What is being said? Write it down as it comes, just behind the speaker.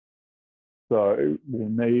So we'll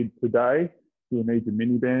need today, you'll need your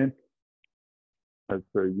mini band, as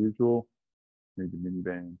per usual. You need your mini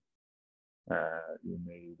band. You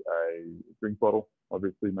need a drink bottle.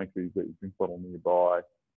 Obviously, make sure you've got your drink bottle nearby.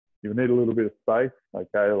 You'll need a little bit of space,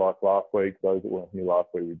 okay? Like last week, those that weren't here last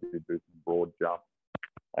week, we did do some broad jump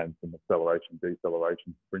and some acceleration,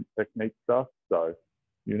 deceleration, sprint technique stuff. So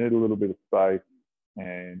you need a little bit of space.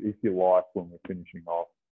 And if you like, when we're finishing off,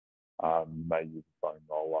 you may use a foam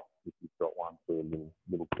roller if you've got one for a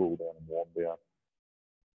little cool down and warm down.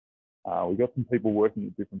 We've got some people working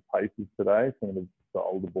at different paces today. Some of the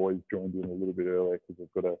older boys joined in a little bit earlier because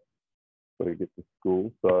they've got to get to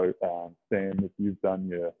school. So Sam, if you've done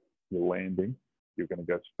your landing, you're going to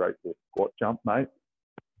go straight to a squat jump, mate.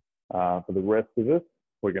 For the rest of us,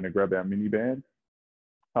 we're going to grab our mini band.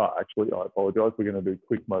 Oh, actually, I apologise. We're going to do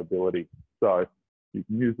quick mobility. So you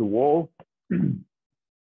can use the wall,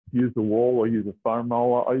 use the wall, or use a foam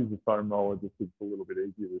roller. I use a foam roller just because it's a little bit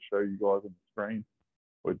easier to show you guys on the screen.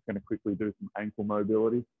 We're just going to quickly do some ankle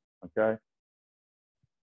mobility, okay?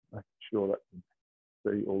 Make sure that you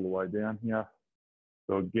can see all the way down here.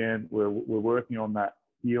 So again, we're working on that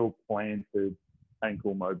heel planted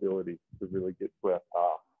ankle mobility to really get to our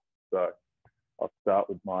calf. So I'll start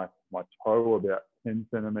with my toe about 10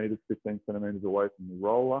 centimeters, 15 centimeters away from the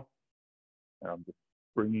roller. And I'm just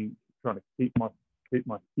trying to keep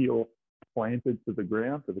my heel planted to the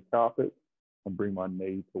ground, to the carpet, and bring my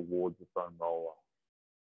knee towards the foam roller.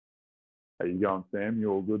 How you going, Sam?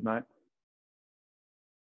 You all good, mate?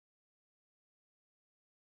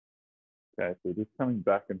 Okay, so just coming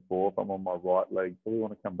back and forth. I'm on my right leg, so we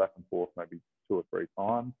want to come back and forth maybe 2 or 3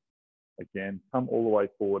 times. Again, come all the way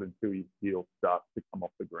forward until your heel starts to come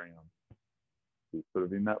off the ground. So you're sort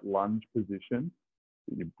of in that lunge position,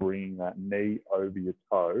 that you're bringing that knee over your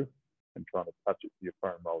toe and trying to touch it to your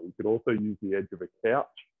foam roller. You could also use the edge of a couch.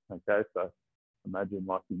 Okay, so imagine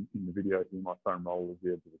like in the video here, my foam roller is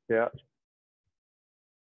the edge of the couch.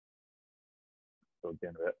 So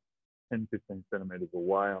again, about 10, 15 centimeters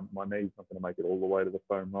away. My knee's not going to make it all the way to the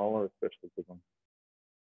foam roller, especially because I'm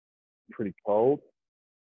pretty cold.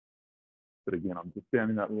 But again, I'm just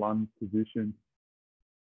down in that lunge position,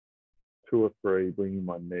 2 or 3, bringing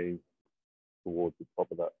my knee towards the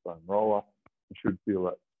top of that foam roller. I should feel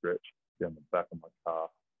that stretch down the back of my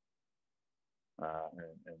calf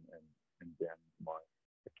and down into my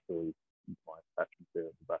Achilles, into my attachment there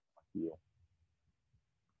at the back of my heel.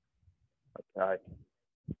 Okay.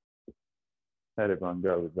 How'd everyone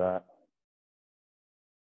go with that?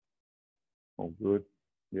 All good?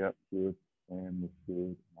 Yep, good. And this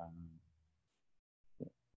is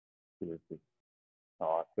terrific.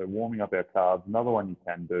 All right, so warming up our calves. Another one you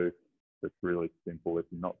can do that's really simple if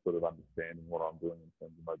you're not sort of understanding what I'm doing in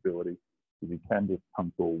terms of mobility, is you can just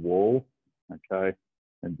come to a wall, okay,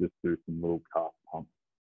 and just do some little calf pumps.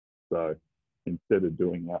 So instead of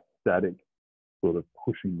doing that static sort of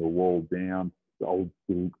pushing the wall down, the old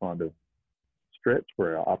school kind of stretch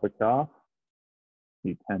for our upper calf,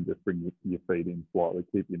 you can just bring your feet in slightly,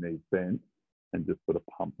 keep your knees bent, and just sort of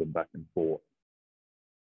pump them back and forth.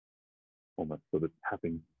 Almost sort of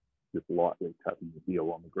tapping, just lightly tapping your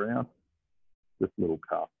heel on the ground. Just little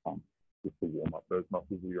calf pump, just to warm up those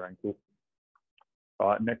muscles of your ankle. All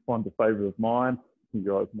right, next one's a favourite of mine. You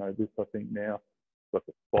guys know this, I think, now. It's like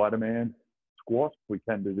a Spider-Man squat. We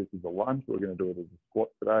can do this as a lunge. We're going to do it as a squat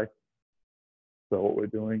today. So what we're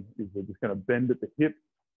doing is we're just going to bend at the hip.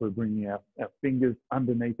 We're bringing our fingers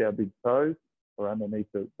underneath our big toes or underneath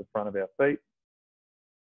the front of our feet.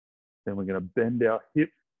 Then we're going to bend our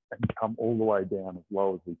hips and come all the way down as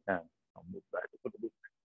low as we can. I'll move back a little bit.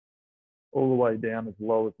 All the way down as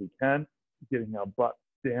low as we can, getting our butt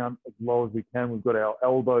down as low as we can. We've got our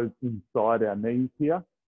elbows inside our knees here.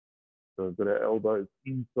 So we've got our elbows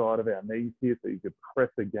inside of our knees here, so you could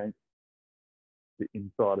press against the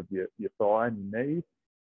inside of your thigh and your knees.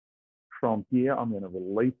 From here, I'm going to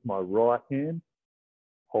release my right hand,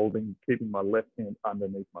 keeping my left hand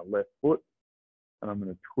underneath my left foot, and I'm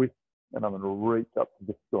going to twist and I'm going to reach up to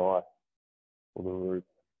the sky for the roof.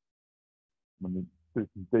 I'm going to do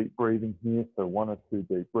some deep breathing here, so 1 or 2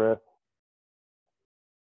 deep breaths.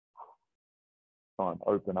 Try and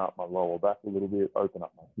open up my lower back a little bit, open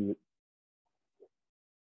up my hips.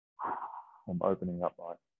 I'm opening up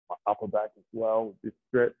my upper back as well with this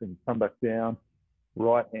stretch, and come back down.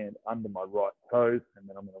 Right hand under my right toes, and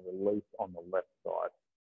then I'm going to release on the left side.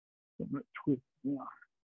 So I'm going to twist now.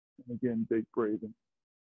 And again, deep breathing.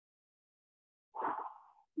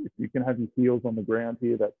 If you can have your heels on the ground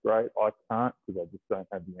here, that's great. I can't because I just don't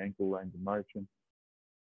have the ankle range of motion.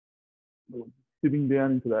 We're sitting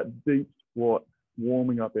down into that deep squat,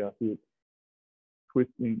 warming up our hips,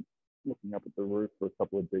 twisting looking up at the roof for a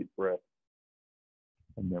couple of deep breaths.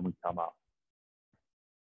 And then we come up.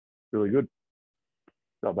 Really good.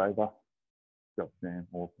 Job, Ava. Job, Sam.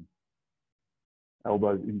 Awesome.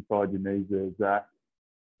 Elbows inside your knees there, Zach.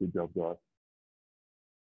 Good job, guys.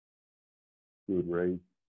 Good read.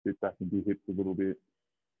 Sit back into your hips a little bit.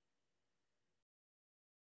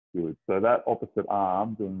 Good. So that opposite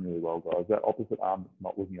arm, doing really well, guys. That opposite arm that's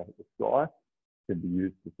not looking up at the sky can be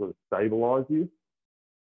used to sort of stabilize you.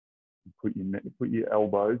 Put your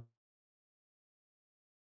elbows.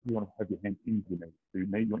 You want to have your hands into your knees. So you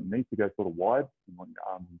want your knees to go sort of wide. You want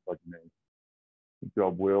your arms inside your knees. Good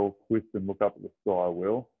job, Will. Twist and look up at the sky,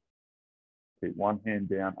 Will. Keep one hand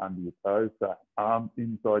down under your toes. So arms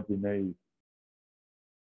inside your knees.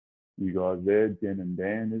 You guys there, Jen and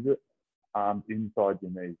Dan, is it? Arms inside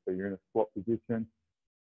your knees. So you're in a squat position,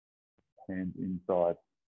 hands inside.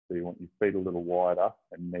 So you want your feet a little wider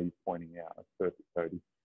and knees pointing out. That's perfect, Cody.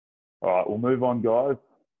 All right, we'll move on, guys.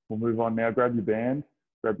 We'll move on now. Grab your band,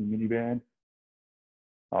 grab your mini band.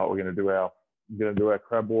 All right, we're gonna do our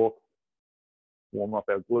crab walk, warm up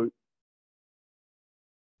our glutes.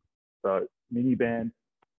 So mini band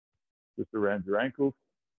just around your ankles.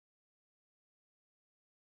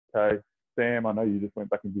 Okay, Sam, I know you just went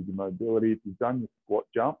back and did your mobility. If you've done your squat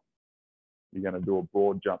jump, you're going to do a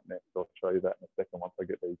broad jump next. I'll show you that in a second once I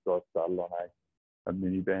get these guys started on a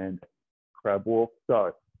mini band crab walk.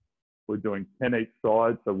 So we're doing 10 each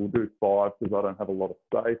side. So we'll do 5 because I don't have a lot of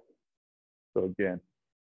space. So again,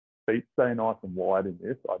 feet stay nice and wide in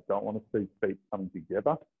this. I don't want to see feet coming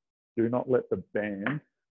together. Do not let the band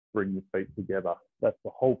bring your feet together. That's the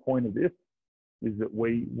whole point of this, is that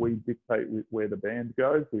we dictate where the band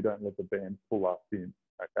goes. We don't let the band pull us in.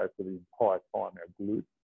 Okay, so the entire time our glutes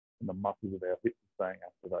and the muscles of our hips are staying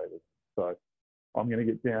activated. So I'm going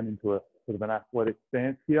to get down into a sort of an athletic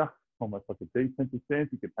stance here, almost like a defensive stance.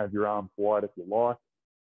 You can have your arms wide if you like,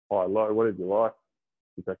 high, low, whatever you like,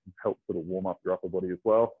 because that can help sort of warm up your upper body as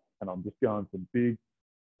well. And I'm just going from big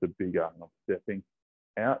to bigger, and I'm stepping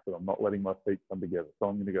out, but I'm not letting my feet come together. So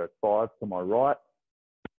I'm going to go 5 to my right,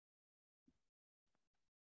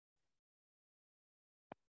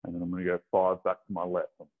 and then I'm going to go 5 back to my left.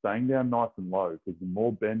 I'm staying down nice and low because the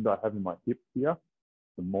more bend I have in my hips here,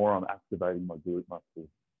 the more I'm activating my glute muscles,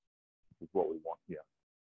 which is what we want here.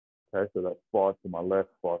 Okay, so that's 5 to my left,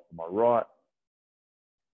 5 to my right.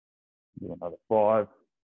 Do another 5.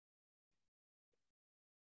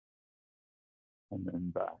 And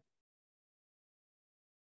then back.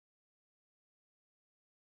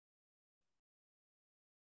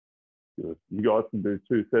 Good. You guys can do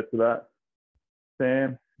 2 sets of that.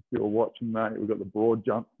 Sam, if you're watching, mate, we've got the broad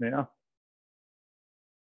jumps now.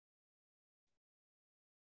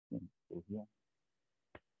 Yeah.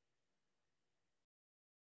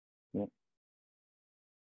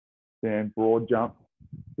 Sam, broad jump,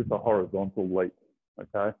 just a horizontal leap,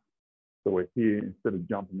 okay? So we're here, instead of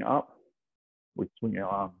jumping up, we swing our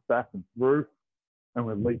arms back and through, and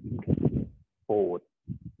we're leaping forward,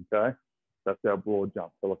 okay? That's our broad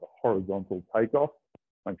jump, so like a horizontal takeoff.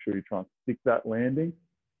 Make sure you try and stick that landing.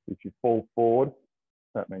 If you fall forward,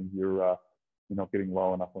 that means you're not getting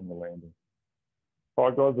low enough on the landing. All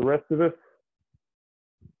right, guys, the rest of it,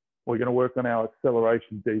 we're going to work on our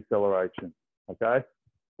acceleration, deceleration, okay?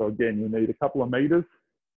 So again, you need a couple of meters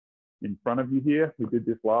in front of you here. We did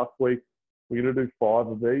this last week. We're going to do 5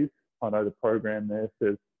 of these. I know the program there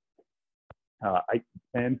says 8 to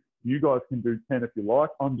 10. You guys can do 10 if you like.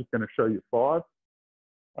 I'm just going to show you 5.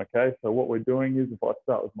 Okay, so what we're doing is, if I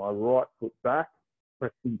start with my right foot back,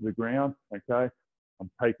 press into the ground, okay, I'm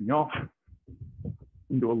taking off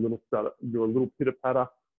into a little pitter patter,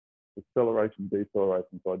 acceleration,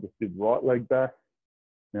 deceleration. So I just did right leg back.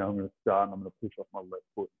 Now I'm going to start and I'm going to push off my left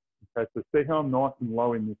foot. Okay, so see how I'm nice and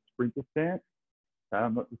low in this sprinter stance? Okay,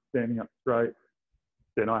 I'm not just standing up straight.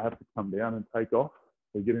 Then I have to come down and take off.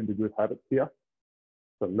 So get into good habits here.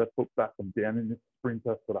 So left foot back, I'm down in this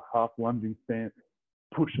sprinter, sort of half lunging stance,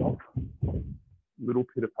 push off, little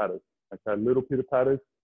pitter patters. Okay, little pitter patters.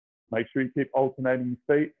 Make sure you keep alternating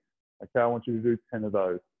your feet. Okay, I want you to do 10 of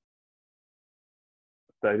those.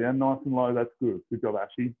 Stay down nice and low, that's good. Good job,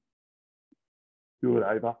 Ashley. Good,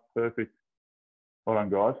 Ava, perfect. Well done,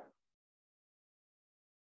 guys.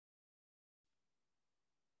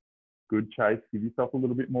 Good, Chase. Give yourself a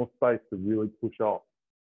little bit more space to really push off.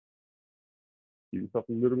 Give yourself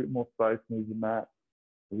a little bit more space, move the mat.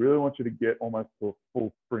 I really want you to get almost to a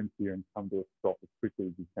full sprint here and come to a stop as quickly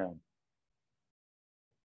as you can.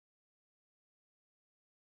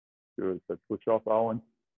 Good, so push off, Owen.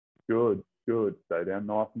 Good, good. Stay down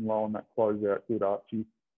nice and low on that closeout. Good, Archie.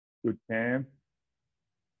 Good, Cam.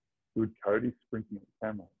 Good, Cody, sprinting at the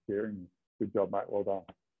camera, scaring me. Good job, mate, well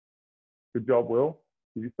done. Good job, Will.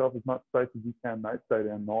 Give yourself as much space as you can, mate. Stay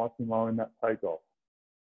down nice and low in that takeoff.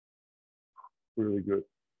 Really good.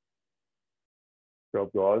 Good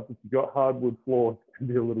job, guys. If you've got hardwood floors, it can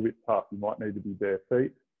be a little bit tough. You might need to be bare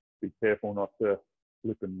feet. Be careful not to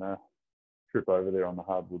slip and trip over there on the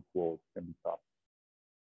hardwood floors. It can be tough.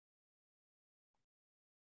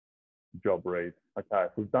 Good job, Reed. Okay,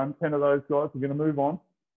 if we've done 10 of those, guys, we're going to move on.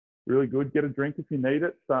 Really good. Get a drink if you need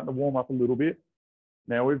it. Starting to warm up a little bit.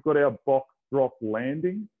 Now we've got our box drop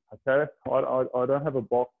landing. Okay, I don't have a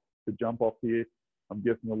box to jump off here. I'm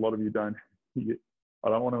guessing a lot of you don't. I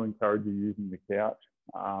don't want to encourage you using the couch.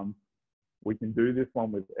 We can do this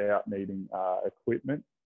one without needing equipment.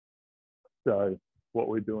 So what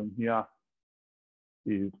we're doing here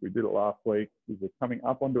is, we did it last week, is we're coming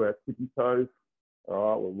up onto our tippy toes. All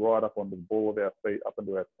right, we're right up onto the ball of our feet, up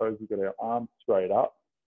onto our toes. We've got our arms straight up.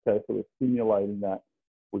 Okay, so we're simulating that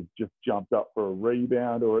we've just jumped up for a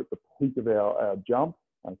rebound or at the peak of our jump.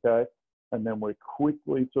 Okay, and then we're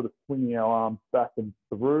quickly sort of swinging our arms back and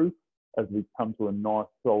through as we come to a nice,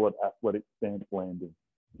 solid, athletic stance landing.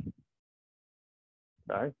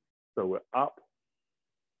 Okay, so we're up,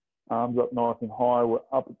 arms up nice and high. We're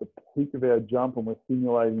up at the peak of our jump and we're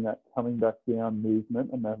simulating that coming back down movement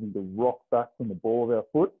and having to rock back from the ball of our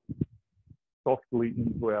foot softly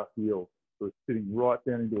into our heels. So we're sitting right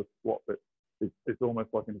down into a squat, but it's almost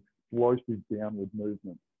like an explosive downward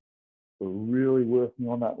movement. So we're really working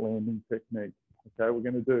on that landing technique. Okay, we're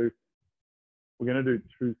going to do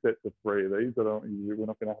 2 sets of 3 of these. We're not going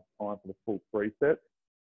to have time for the full 3 sets.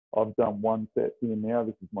 I've done 1 set here now.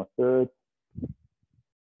 This is my 3rd.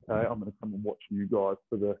 Okay, I'm going to come and watch you guys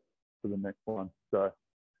for the next one. So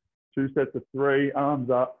 2 sets of 3, arms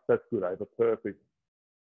up. That's good, Ava. Perfect.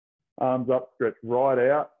 Arms up, stretch right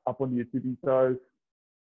out, up onto your tippy toes,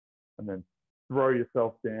 and then throw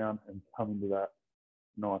yourself down and come into that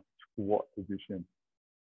nice squat position.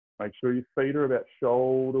 Make sure your feet are about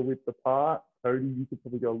shoulder width apart. Cody, you could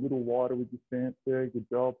probably go a little wider with your stance there. Good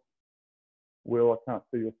job. Will, I can't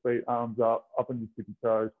see your feet. Arms up on your tippy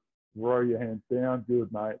toes. Throw your hands down.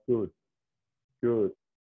 Good, mate. Good. Good.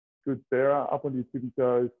 Good, Sarah. Up on your tippy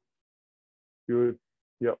toes. Good.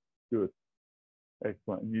 Yep. Good.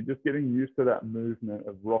 Excellent. And you're just getting used to that movement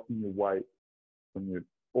of rocking your weight from your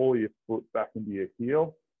all your foot back into your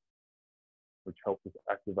heel, which helps us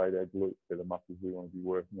activate our glutes. They're the muscles we want to be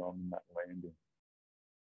working on in that landing.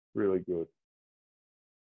 Really good.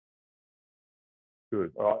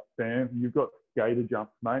 Good. All right, Sam, you've got skater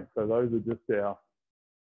jumps, mate. So those are just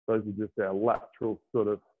our lateral sort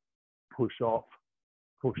of push off,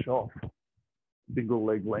 single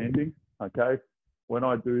leg landing. Okay. When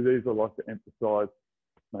I do these, I like to emphasize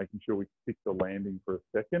making sure we stick the landing for a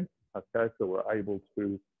second. Okay, so we're able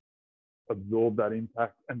to absorb that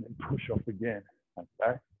impact and then push off again.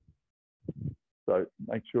 Okay, so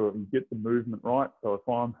make sure you get the movement right. So if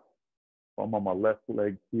I'm on my left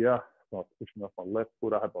leg here, so I'm pushing off my left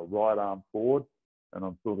foot, I have my right arm forward, and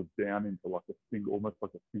I'm sort of down into like a single, almost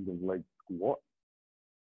like a single leg squat.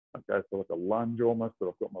 Okay, so like a lunge almost, but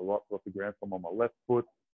I've got my right foot off the ground, so I'm on my left foot.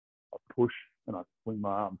 I push and I swing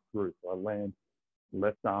my arm through. So I land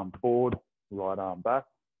left arm forward, right arm back,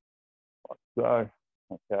 like so.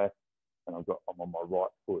 Okay, and I'm on my right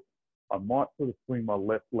foot. I might sort of swing my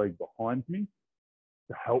left leg behind me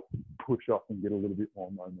to help push off and get a little bit more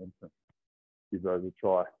momentum. Give those a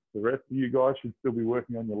try. The rest of you guys should still be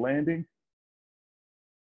working on your landing.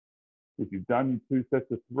 If you've done your 2 sets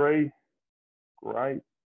of 3, great.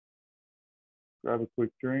 Grab a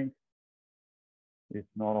quick drink. If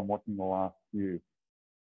not, I'm watching the last few.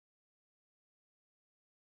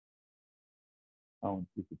 Owen's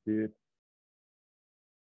disappeared.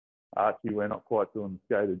 Archie, we're not quite doing the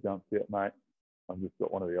skater jumps yet, mate. I've just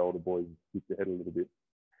got one of the older boys who skipped ahead a little bit.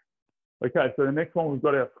 Okay, so the next one, we've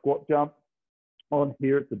got our squat jump. On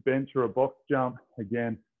here, it's a bench or a box jump.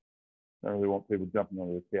 Again, I don't really want people jumping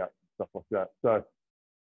onto the couch and stuff like that. So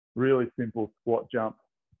really simple squat jump.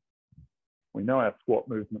 We know our squat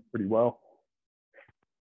movement pretty well.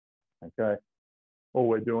 Okay, all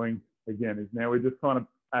we're doing, again, is now we're just kind of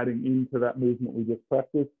adding into that movement we just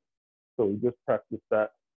practiced. So we just practiced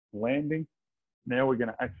that landing. Now we're going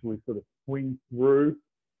to actually sort of swing through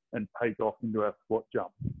and take off into our squat jump.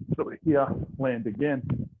 So we're here, land again,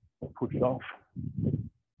 push off.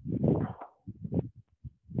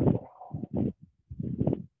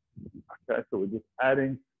 Okay, so we're just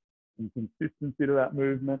adding some consistency to that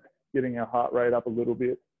movement, getting our heart rate up a little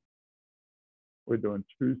bit. We're doing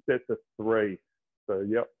 2 sets of 3. So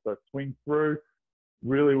yep, so swing through,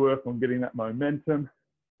 really work on getting that momentum,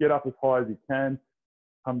 get up as high as you can,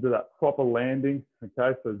 come to that proper landing.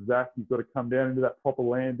 Okay, so Zach, you've got to come down into that proper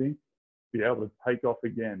landing, be able to take off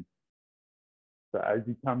again. So as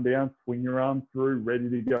you come down, swing your arms through, ready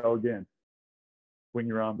to go again. Swing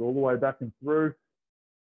your arms all the way back and through,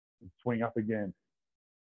 and swing up again.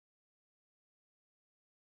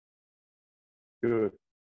 Good.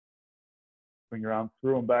 Swing your arms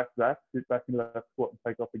through and back, Zach. Sit back into that squat and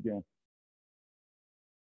take off again.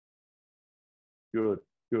 Good,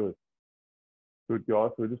 good. Good, guys.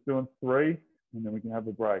 So we're just doing 3, and then we can have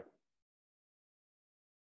a break.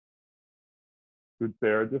 Good,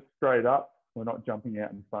 Sarah. Just straight up. We're not jumping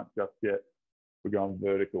out in front just yet. We're going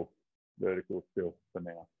vertical. Vertical still for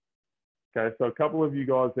now. Okay, so a couple of you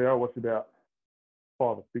guys there. I'll watch about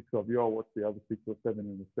 5 or 6 of you. I'll watch the other 6 or 7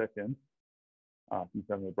 in a second. He's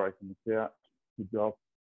having a break on the couch. Good job.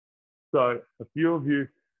 So a few of you,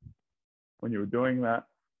 when you were doing that,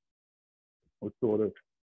 was sort of,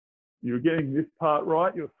 you were getting this part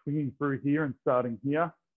right. You were swinging through here and starting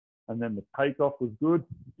here. And then the takeoff was good.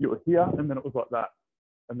 You were here, and then it was like that.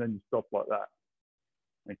 And then you stopped like that.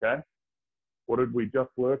 Okay? What did we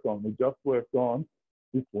just work on? We just worked on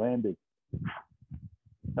this landing.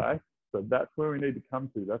 Okay? So that's where we need to come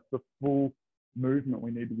to. That's the full movement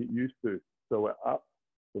we need to get used to. So we're up,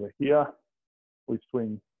 so we're here, we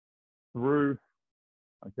swing through,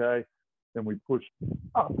 okay? Then we push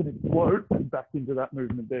up and explode and back into that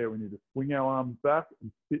movement there. We need to swing our arms back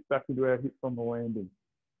and sit back into our hips on the landing.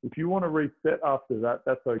 If you want to reset after that,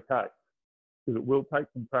 that's okay. Because it will take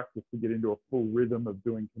some practice to get into a full rhythm of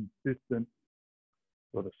doing consistent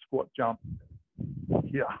sort of squat jump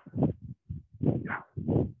here, here,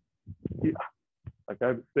 here.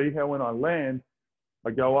 Okay, but see how when I land,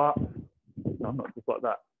 I go up, I'm not just like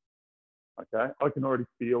that. Okay, I can already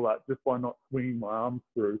feel that just by not swinging my arms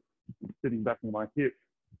through, sitting back in my hips.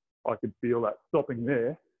 I could feel that stopping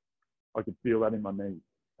there. I could feel that in my knees.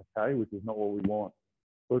 Okay, which is not what we want.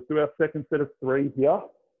 So let's do our second set of 3 here.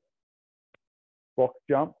 Box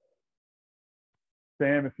jump.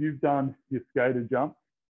 Sam, if you've done your skater jump,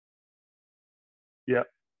 yeah.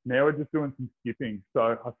 Now we're just doing some skipping. So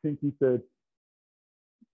I think you said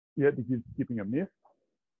you had to give skipping a miss.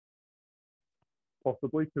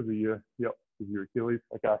 Possibly because of your, because of your Achilles.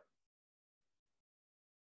 Okay.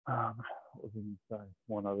 What was I going to say?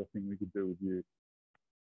 One other thing we could do with you.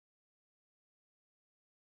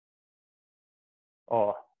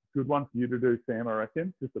 Oh, good one for you to do, Sam, I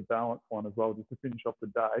reckon. Just a balanced one as well, just to finish off the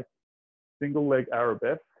day. Single leg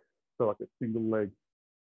arabesque. So like a single leg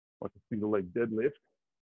deadlift.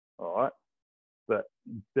 All right. But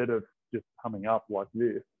instead of just coming up like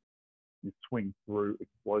this, you swing through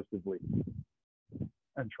explosively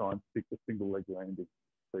and try and stick the single leg landing.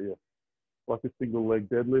 So yeah, like a single leg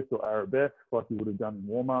deadlift or arabesque, like you would have done in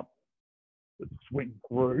warm up, but swing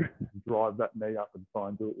through, drive that knee up and try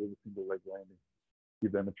and do it with a single leg landing.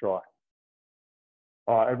 Give them a try.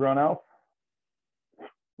 All right, everyone else,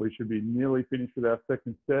 we should be nearly finished with our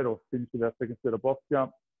second set or finished with our second set of box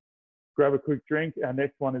jump. Grab a quick drink. Our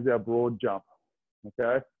next one is our broad jump,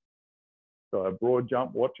 okay? So a broad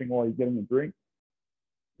jump, watching while you're getting a drink.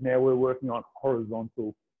 Now we're working on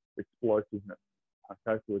horizontal explosiveness.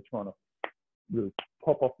 Okay, so we're trying to really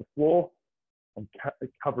pop off the floor and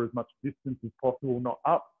cover as much distance as possible, not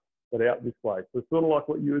up, but out this way. So sort of like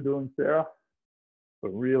what you were doing, Sarah, but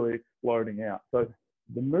really exploding out. So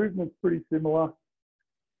the movement's pretty similar.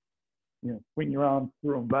 You know, swing your arms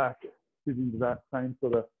through and back, sit into that same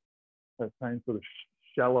sort of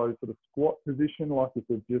shallow sort of squat position, like if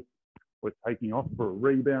we're taking off for a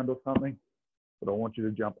rebound or something. But I want you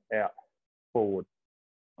to jump out, forward,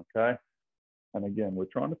 okay? And again, we're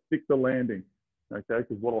trying to stick the landing, okay?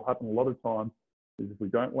 Because what will happen a lot of times is if we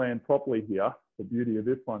don't land properly here, the beauty of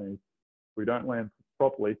this one is if we don't land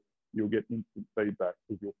properly, you'll get instant feedback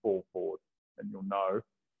because you'll fall forward and you'll know,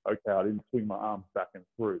 okay, I didn't swing my arms back and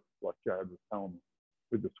through like Jared was telling me.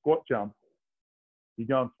 With the squat jump, you're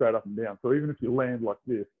going straight up and down. So even if you land like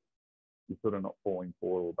this, you're sort of not falling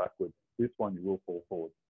forward or backwards. This one, you will fall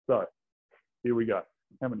forward. So here we go.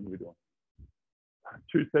 How many are we doing?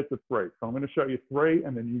 2 sets of 3. So I'm going to show you 3,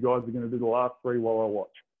 and then you guys are going to do the last 3 while I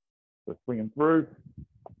watch. So swinging through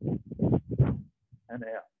and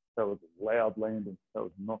out. That was a loud landing. That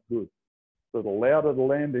was not good. So the louder the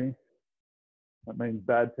landing, that means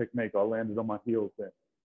bad technique. I landed on my heels there.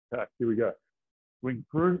 Okay, here we go. Swing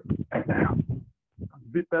through and out. A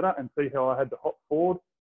bit better, and see how I had to hop forward.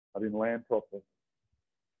 I didn't land properly.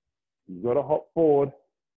 You've got to hop forward.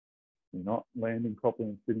 You're not landing properly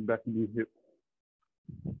and sitting back into your hips.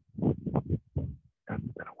 That's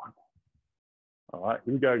a better one. All right,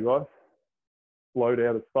 here we go, guys. Float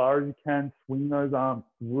out as far as you can. Swing those arms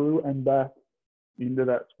through and back into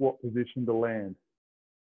that squat position to land.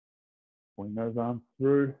 Swing those arms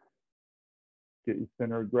through. Get your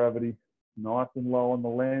center of gravity nice and low on the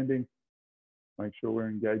landing. Make sure we're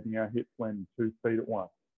engaging our hips, landing 2 feet at once.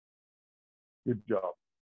 Good job.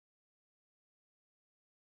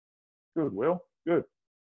 Good, Will. Good.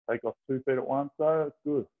 Take off 2 feet at once, though. That's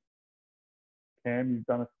good. Cam, you've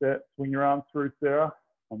done a set. Swing your arms through, Sarah.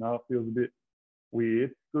 I know it feels a bit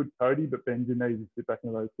weird. Good, Cody, but bend your knees and sit back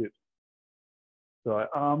into those hips. So our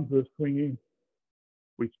arms are swinging.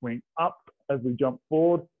 We swing up as we jump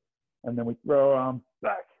forward, and then we throw our arms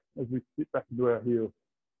back as we sit back into our heels.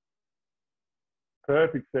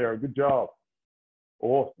 Perfect, Sarah. Good job.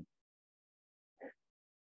 Awesome.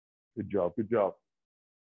 Good job. Good job.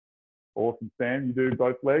 Awesome, Sam. You do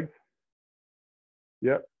both legs?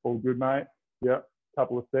 Yep. All good, mate. Yep.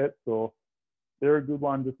 Couple of sets, or they're a good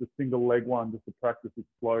one, just a single leg one, just to practice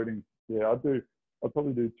exploding. Yeah, I'll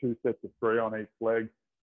probably do 2 sets of 3 on each leg.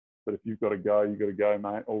 But if you've got to go, you've got to go,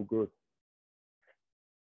 mate. All good.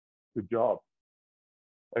 Good job.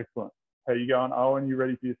 Excellent. How you going, Owen? You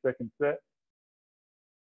ready for your second set?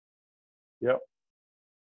 Yep.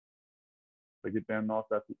 So get down nice,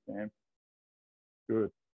 that's it, Sam.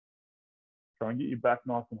 Good. Try and get your back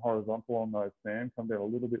nice and horizontal on those, Sam. Come down a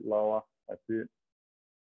little bit lower. That's it.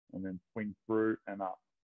 And then swing through and up.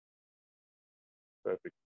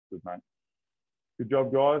 Perfect. Good, mate. Good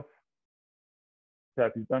job, guys. Okay,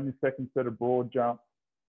 if you've done your second set of broad jumps,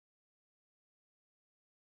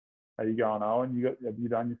 how you going, Owen? Have you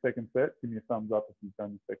done your second set? Give me a thumbs up if you've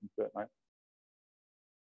done your second set, mate.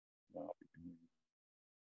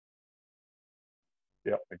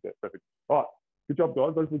 Yeah, okay, perfect. All right, good job,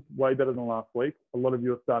 guys. Those look way better than last week. A lot of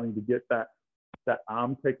you are starting to get that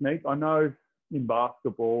arm technique. I know in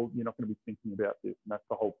basketball, you're not going to be thinking about this, and that's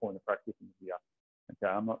the whole point of practicing here.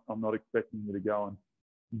 Okay, I'm not expecting you to go and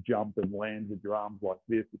jump and land with your arms like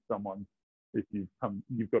this. If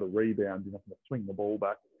you've got a rebound, you're not going to swing the ball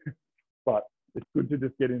back. But it's good to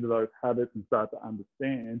just get into those habits and start to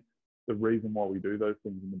understand the reason why we do those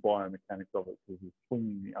things and the biomechanics of it, because you're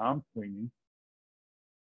swinging, the arm swinging.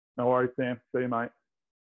 No worries, Sam. See you, mate.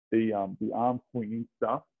 The arm swinging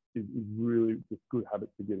stuff is really just good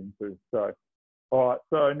habits to get into. So, all right.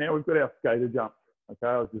 So now we've got our skater jumps. Okay,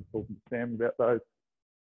 I was just talking to Sam about those.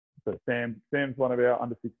 So Sam's one of our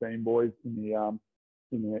under 16 boys in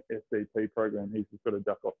the SCP program. He's just got to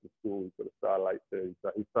duck off to school. He's got to start at 8:30.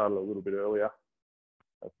 So he started a little bit earlier.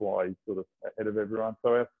 That's why he's sort of ahead of everyone.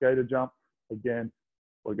 So our skater jump, again,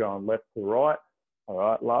 we're going left to right. All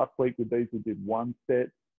right. Last week with these, we did 1 set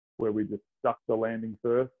where we just stuck the landing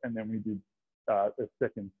first, and then we did a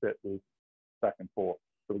second set was back and forth.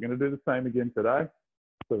 So we're going to do the same again today.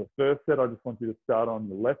 So the first set, I just want you to start on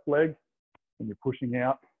your left leg, and you're pushing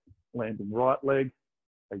out, landing right leg.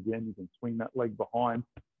 Again, you can swing that leg behind.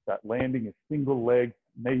 That landing is single leg,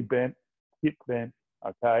 knee bent, hip bent.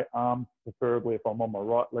 Okay, arms preferably, if I'm on my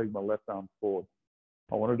right leg, my left arm's forward.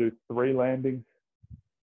 I want to do 3 landings.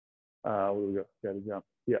 What do we got? Skater jump.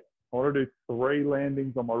 Yeah. I want to do 3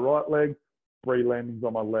 landings on my right leg, 3 landings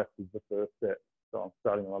on my left is the first set. So I'm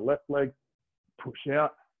starting on my left leg, push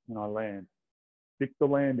out, and I land. Stick the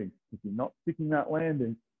landing. If you're not sticking that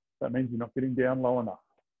landing, that means you're not getting down low enough.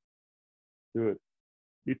 Good.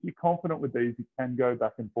 If you're confident with these, you can go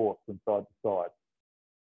back and forth from side to side.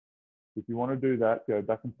 If you want to do that, go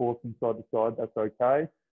back and forth from side to side, that's okay.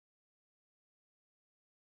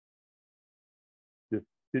 Just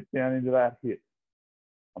sit down into that hip.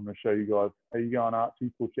 I'm going to show you guys how you going, Archie.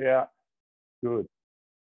 Push out. Good.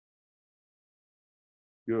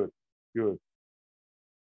 Good. Good.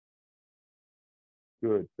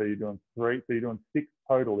 Good. So you're doing 3. So you're doing 6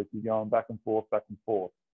 total if you're going back and forth, back and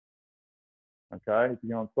forth. Okay. If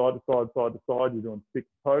you're going side to side, side to side, you're doing 6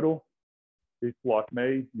 total. If, like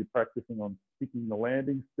me, you're practicing on sticking the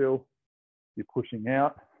landing still, you're pushing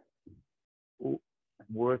out and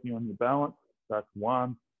working on your balance. That's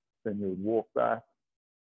 1. Then you would walk back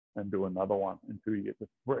and do another one until you get to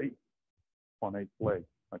 3 on each leg.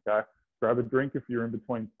 Okay. Grab a drink if you're in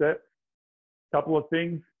between sets. Couple of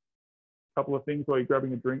things while you're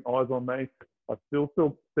grabbing a drink, eyes on me. I still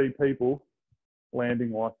see people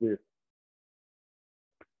landing like this.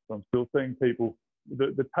 So I'm still seeing people,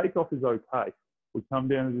 the takeoff is okay. We come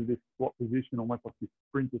down into this squat position, almost like this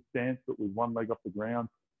sprinter stance, but with 1 leg off the ground.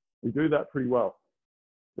 We do that pretty well.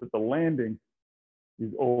 But the landing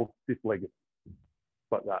is all stiff-legged,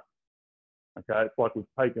 like that. Okay, it's like we've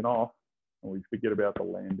taken off and we forget about the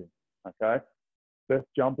landing. Okay, best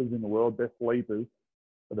jumpers in the world, best leapers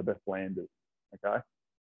are the best landers. Okay,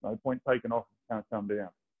 no point taking off if you can't come down.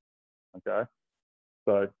 Okay,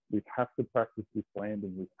 So we have to practice this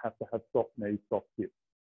landing. We have to have soft knees, soft hips.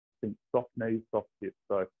 Think soft knees, soft hips.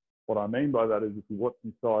 So what I mean by that is if you watch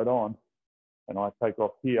me side on and I take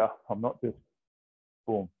off here, I'm not just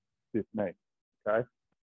boom, stiff knee, okay?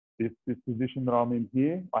 This position that I'm in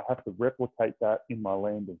here, I have to replicate that in my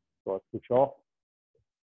landing. So I push off,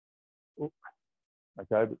 okay,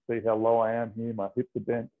 but see how low I am here, my hips are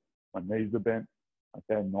bent, my knees are bent,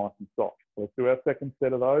 okay, nice and soft. So let's do our second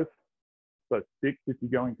set of those. So 6 if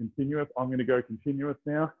you're going continuous. I'm going to go continuous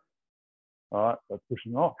now. All right, so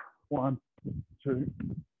pushing off. 1, 2,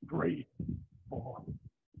 3, 4,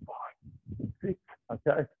 5, 6.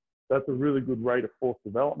 Okay, that's a really good rate of force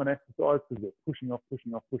development exercise because they're pushing off,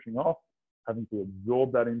 pushing off, pushing off, having to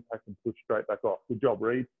absorb that impact and push straight back off. Good job,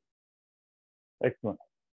 Reed. Excellent,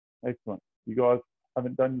 excellent. You guys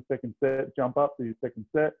haven't done your second set, jump up to your second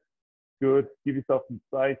set. Good. Give yourself some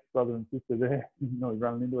space, brother and sister there. You're not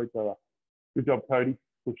running into each other. Good job, Cody.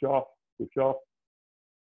 Push off, push off.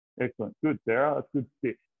 Excellent. Good, Sarah. That's good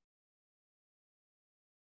stick.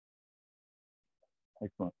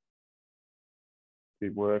 Excellent.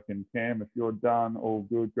 Keep working. Cam, if you're done, all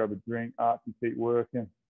good. Grab a drink. Archie, keep working.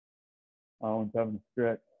 Owen's having a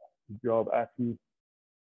stretch. Good job, Ashley.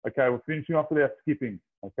 Okay, we're finishing off with our skipping,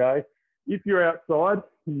 okay? If you're outside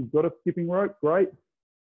and you've got a skipping rope, great.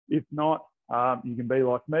 If not, you can be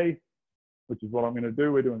like me, which is what I'm going to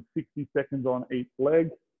do. We're doing 60 seconds on each leg,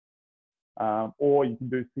 or you can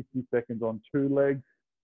do 60 seconds on 2 legs.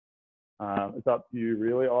 It's up to you,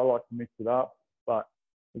 really. I like to mix it up, but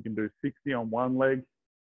we can do 60 on 1 leg.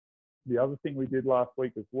 The other thing we did last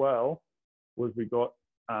week as well was we got,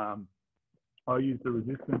 I used the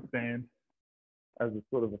resistance band as a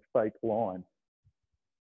sort of a fake line.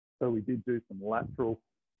 So we did do some lateral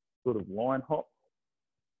sort of line hops,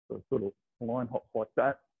 so sort of line hops like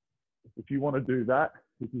that. If you want to do that,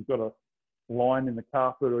 if you've got a line in the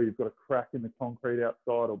carpet or you've got a crack in the concrete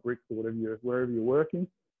outside or bricks or whatever wherever you're working,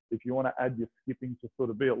 if you want to add your skipping to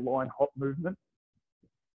sort of be a line hop movement,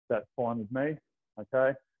 that's fine with me,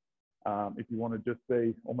 okay? If you want to just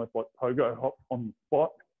be almost like pogo hop on the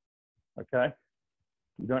spot, okay?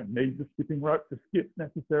 You don't need the skipping rope to skip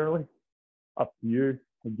necessarily. Up to you.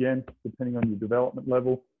 Again, depending on your development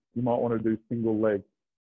level, you might want to do single leg.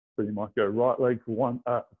 So you might go right leg for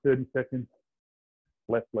 30 seconds,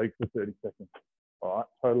 left leg for 30 seconds. All right,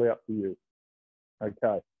 totally up to you.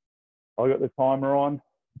 Okay, I got the timer on.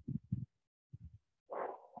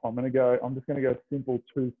 I'm just gonna go simple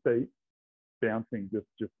 2 feet bouncing,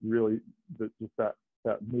 just really just that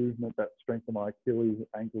movement, that strength of my Achilles,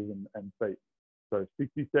 ankles, and feet. So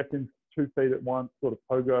 60 seconds, 2 feet at once, sort of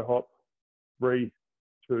pogo hop. 3,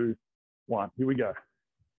 2, 1. Here we go.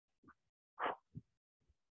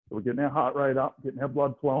 So we're getting our heart rate up, getting our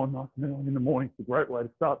blood flowing nice and early in the morning. It's a great way to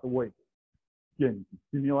start the week. Again, you can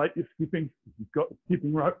stimulate your skipping. If you've got the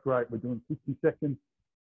skipping rope, great. We're doing 60 seconds.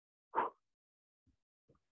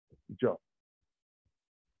 Good job.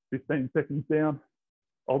 15 seconds down.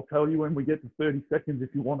 I'll tell you when we get to 30 seconds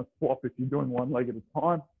if you want to swap if you're doing 1 leg at a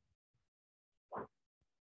time.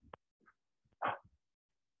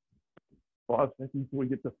 5 seconds till we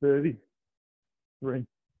get to 30. 3,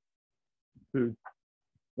 2,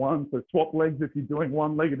 1. So swap legs if you're doing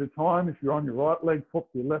 1 leg at a time. If you're on your right leg,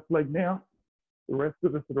 swap to your left leg now. The rest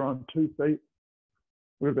of us that are on 2 feet,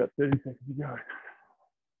 we're about 30 seconds to go.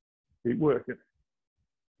 Keep working.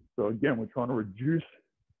 So again, we're trying to reduce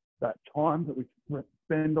that time that we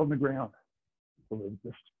spend on the ground. So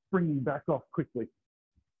we're just springing back off quickly.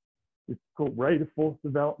 It's called rate of force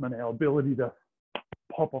development, our ability to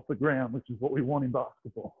pop off the ground, which is what we want in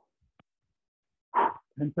basketball.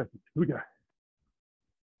 10 seconds, here we go.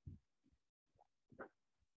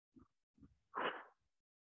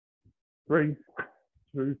 Three,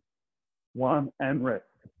 2, 1, and rest.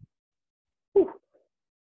 Whew.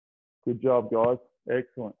 Good job, guys.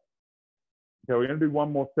 Excellent. Okay, we're going to do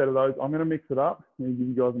 1 more set of those. I'm going to mix it up. I'm going to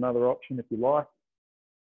give you guys another option if you like.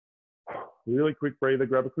 Really quick breather.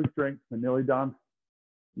 Grab a quick drink. We're nearly done.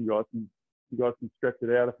 You guys can stretch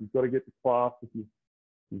it out. If you've got to get to class, if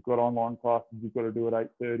you've got online classes, you've got to do it at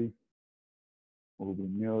 8:30. We're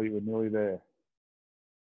nearly there.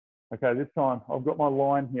 Okay, this time I've got my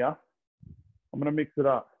line here. I'm going to mix it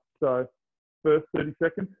up. So first 30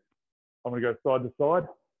 seconds, I'm going to go side to side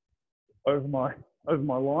over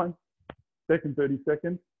my line. Second 30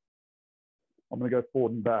 seconds, I'm going to go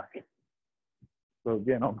forward and back. So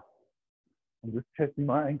again, I'm just testing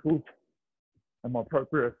my ankles and my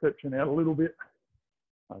proprioception out a little bit.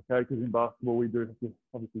 Okay, because in basketball we do have to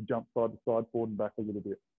obviously jump side to side, forward and back a little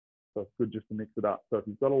bit. So it's good just to mix it up. So if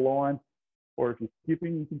you've got a line or if you're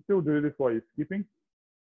skipping, you can still do this while you're skipping.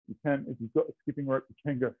 You can, if you've got the skipping rope, you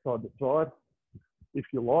can go side to side if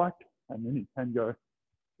you like, and then you can go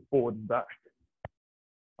forward and back.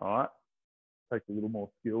 All right. Takes a little more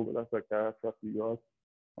skill, but that's okay. I trust you guys.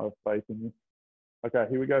 I have faith in you. Okay,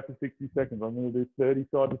 here we go for 60 seconds. I'm going to do 30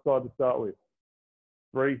 side to side to start with.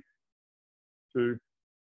 3, 2,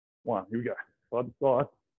 1. Here we go. Side to side.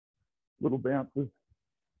 Little bounces.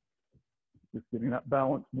 Just getting that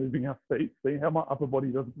balance, moving our feet. See how my upper body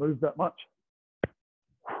doesn't move that much.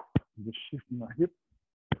 I'm just shifting my hip.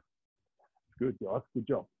 Good, guys. Good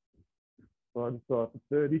job. Side to side for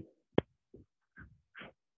 30.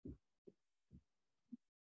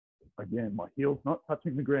 Again, my heel's not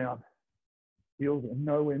touching the ground. Heels are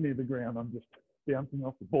nowhere near the ground. I'm just bouncing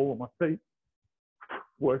off the ball of my feet,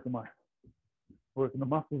 working the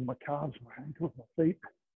muscles, my calves, my ankles, my feet.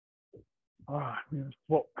 All right, I'm going to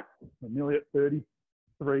swap. I'm nearly at 30.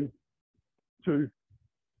 3, 2,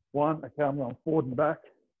 1. Okay, I'm going forward and back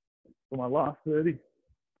for my last 30.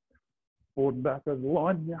 Forward and back over the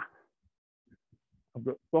line here. I've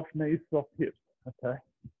got soft knees, soft hips. Okay.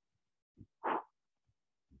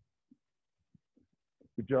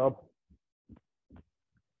 Good job.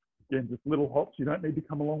 Again, just little hops. You don't need to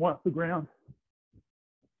come a long way off the ground.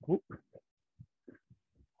 Whoop.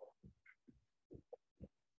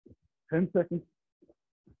 10 seconds.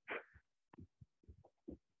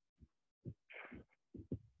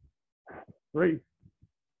 3,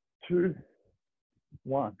 2,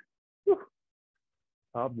 1. Whew.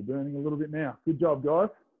 Calves are burning a little bit now. Good job, guys.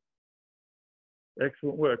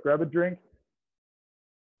 Excellent work. Grab a drink.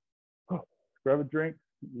 Grab a drink.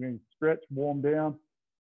 You can stretch, warm down.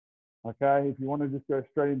 Okay, if you want to just go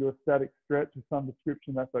straight into a static stretch of some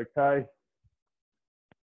description, that's okay.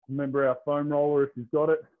 Remember our foam roller if you've got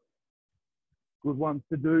it. Good ones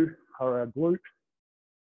to do are our glute.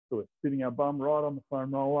 So we're sitting our bum right on the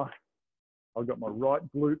foam roller. I've got my right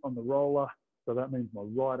glute on the roller. So that means my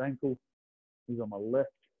right ankle is on my left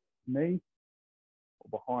knee,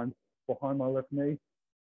 or behind my left knee.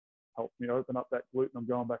 Helps me open up that glute and I'm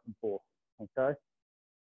going back and forth, okay?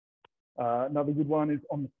 Another good one is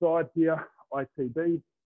on the side here, ITB,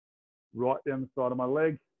 right down the side of my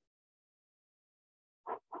leg.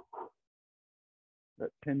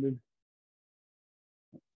 That tendon,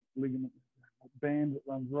 ligament band that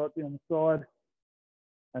runs right down the side.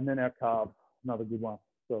 And then our calves, another good one.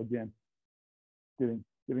 So again, getting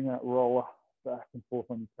that roller back and forth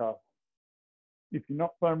on your calf. If you're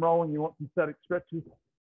not foam rolling, you want some static stretches.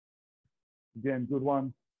 Again, good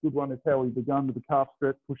one. Good one is how we've begun with the calf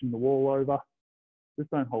stretch, pushing the wall over. Just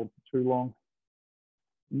don't hold for too long.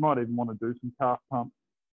 You might even want to do some calf pumps.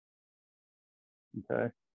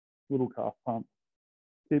 Okay, little calf pump.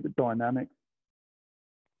 Keep it dynamic.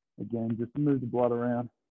 Again, just move the blood around.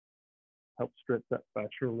 Help stretch that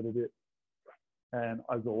fascia a little bit. And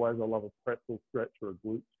as always, I love a pretzel stretch or a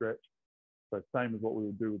glute stretch. So same as what we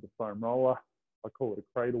would do with the foam roller. I call it a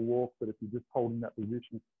cradle walk, but if you're just holding that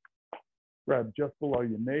position, grab just below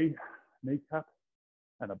your kneecap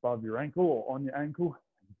and above your ankle or on your ankle,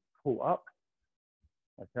 and pull up.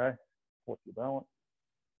 Okay, watch your balance.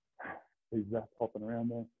 See that popping around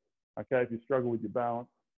there. Okay, if you struggle with your balance,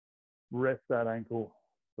 rest that ankle.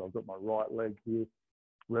 So I've got my right leg here.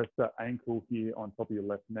 Rest that ankle here on top of your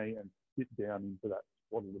left knee and sit down into that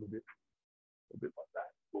squat a little bit like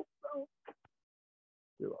that.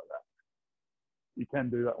 Do like that. You can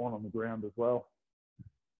do that one on the ground as well.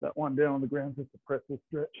 That one down on the ground is just a pretzel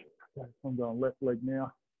stretch. Okay, so I'm going left leg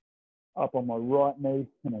now, up on my right knee,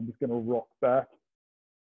 and I'm just going to rock back,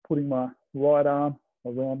 putting my right arm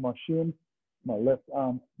around my shin, my left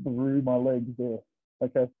arm through my legs there.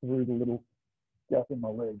 Okay, through the little gap in my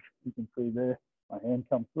leg. You can see there, my hand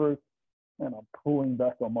comes through, and I'm pulling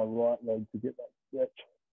back on my right leg to get that stretch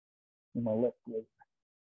in my left leg.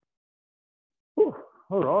 Whew.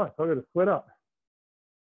 All right, so I got to sweat up.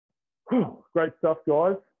 Whew. Great stuff,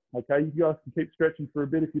 guys. Okay, you guys can keep stretching for a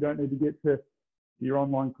bit if you don't need to get to your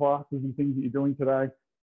online classes and things that you're doing today.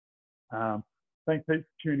 Thanks heaps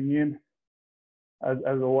for tuning in.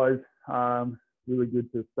 As always, really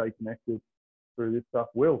good to stay connected through this stuff.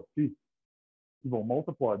 Will, geez, you've all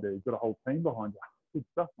multiplied there. You've got a whole team behind you. Good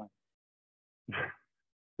stuff, mate.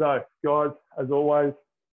 So, guys, as always,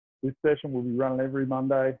 this session will be running every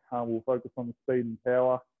Monday. We'll focus on the speed and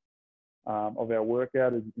power of our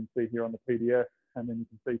workout, as you can see here on the PDF. And then you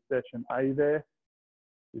can see session A there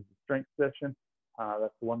is the strength session.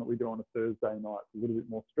 That's the one that we do on a Thursday night. It's a little bit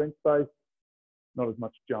more strength-based, not as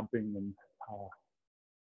much jumping and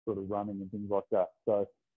sort of running and things like that. So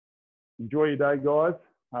enjoy your day, guys.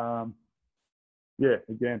 Yeah,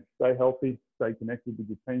 again, stay healthy, stay connected with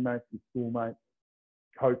your teammates, your schoolmates,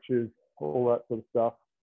 coaches, all that sort of stuff.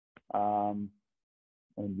 And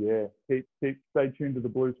yeah, stay tuned to the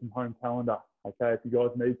Blues from Home calendar. Okay, if you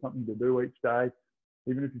guys need something to do each day,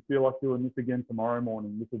 even if you feel like doing this again tomorrow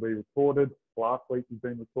morning, this will be recorded. Last week has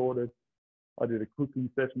been recorded. I did a cooking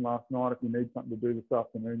session last night. If you need something to do this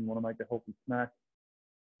afternoon, you want to make a healthy snack,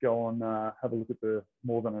 go on, have a look at the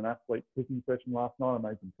More Than an Athlete cooking session last night. I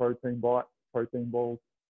made some protein bites, protein balls.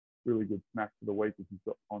 Really good snack for the week if you've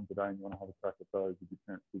got time today and you want to have a crack at those with your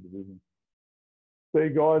parent supervision. See you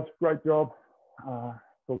guys, great job.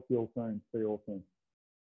 Talk to you all soon. See you all soon.